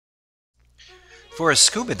For a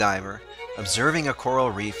scuba diver, observing a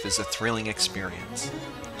coral reef is a thrilling experience.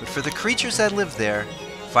 But for the creatures that live there,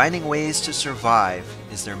 finding ways to survive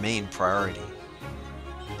is their main priority.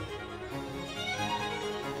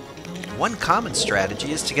 One common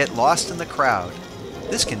strategy is to get lost in the crowd.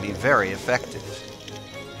 This can be very effective.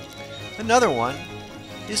 Another one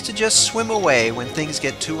is to just swim away when things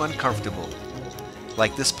get too uncomfortable,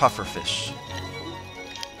 like this pufferfish.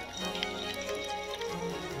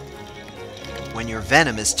 When your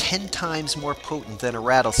venom is 10 times more potent than a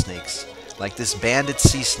rattlesnake's, like this banded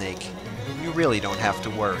sea snake, you really don't have to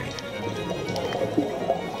worry.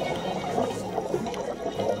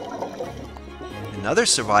 Another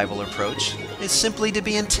survival approach is simply to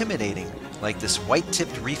be intimidating, like this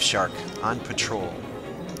white-tipped reef shark on patrol.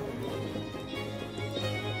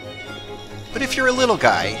 But if you're a little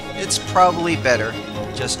guy, it's probably better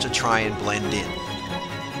just to try and blend in.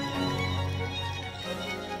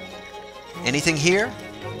 Anything here?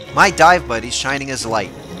 My dive buddy's shining his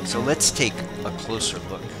light, so let's take a closer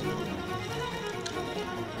look.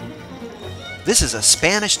 This is a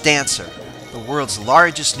Spanish dancer, the world's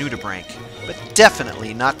largest nudibranch, but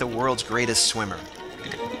definitely not the world's greatest swimmer.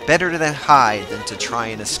 Better to hide than to try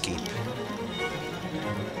and escape.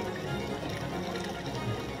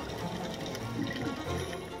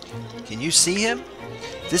 Can you see him?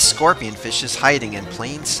 This scorpionfish is hiding in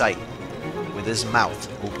plain sight, with his mouth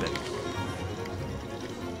open.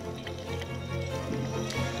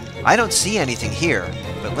 I don't see anything here,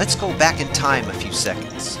 but let's go back in time a few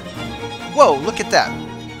seconds. Whoa, look at that!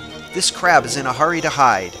 This crab is in a hurry to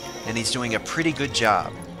hide, and he's doing a pretty good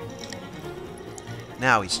job.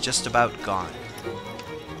 Now he's just about gone.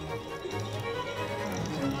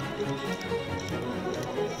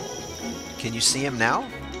 Can you see him now?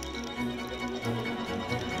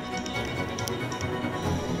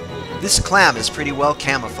 This clam is pretty well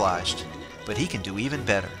camouflaged, but he can do even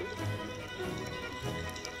better.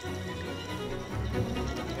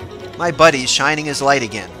 My buddy's shining his light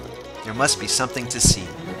again. There must be something to see.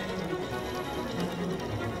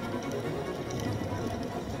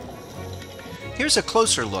 Here's a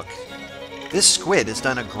closer look. This squid has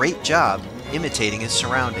done a great job imitating his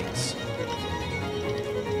surroundings.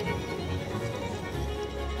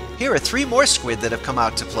 Here are 3 more squid that have come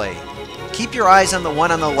out to play. Keep your eyes on the one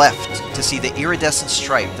on the left to see the iridescent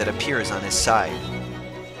stripe that appears on his side.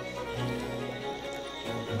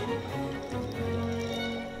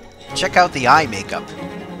 Check out the eye makeup.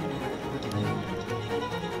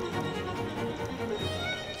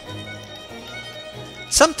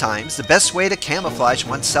 Sometimes the best way to camouflage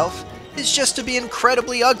oneself is just to be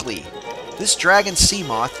incredibly ugly. This dragon sea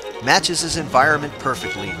moth matches his environment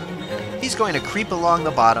perfectly. He's going to creep along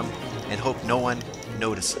the bottom and hope no one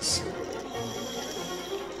notices.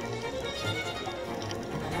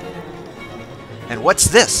 And what's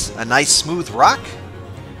this? A nice smooth rock?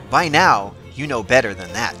 By now, you know better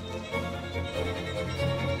than that.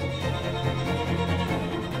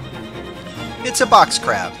 It's a box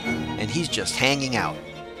crab, and he's just hanging out.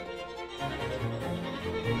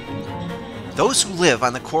 Those who live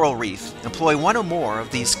on the coral reef employ one or more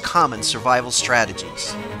of these common survival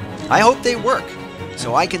strategies. I hope they work,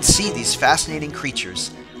 so I can see these fascinating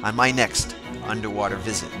creatures on my next underwater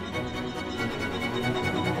visit.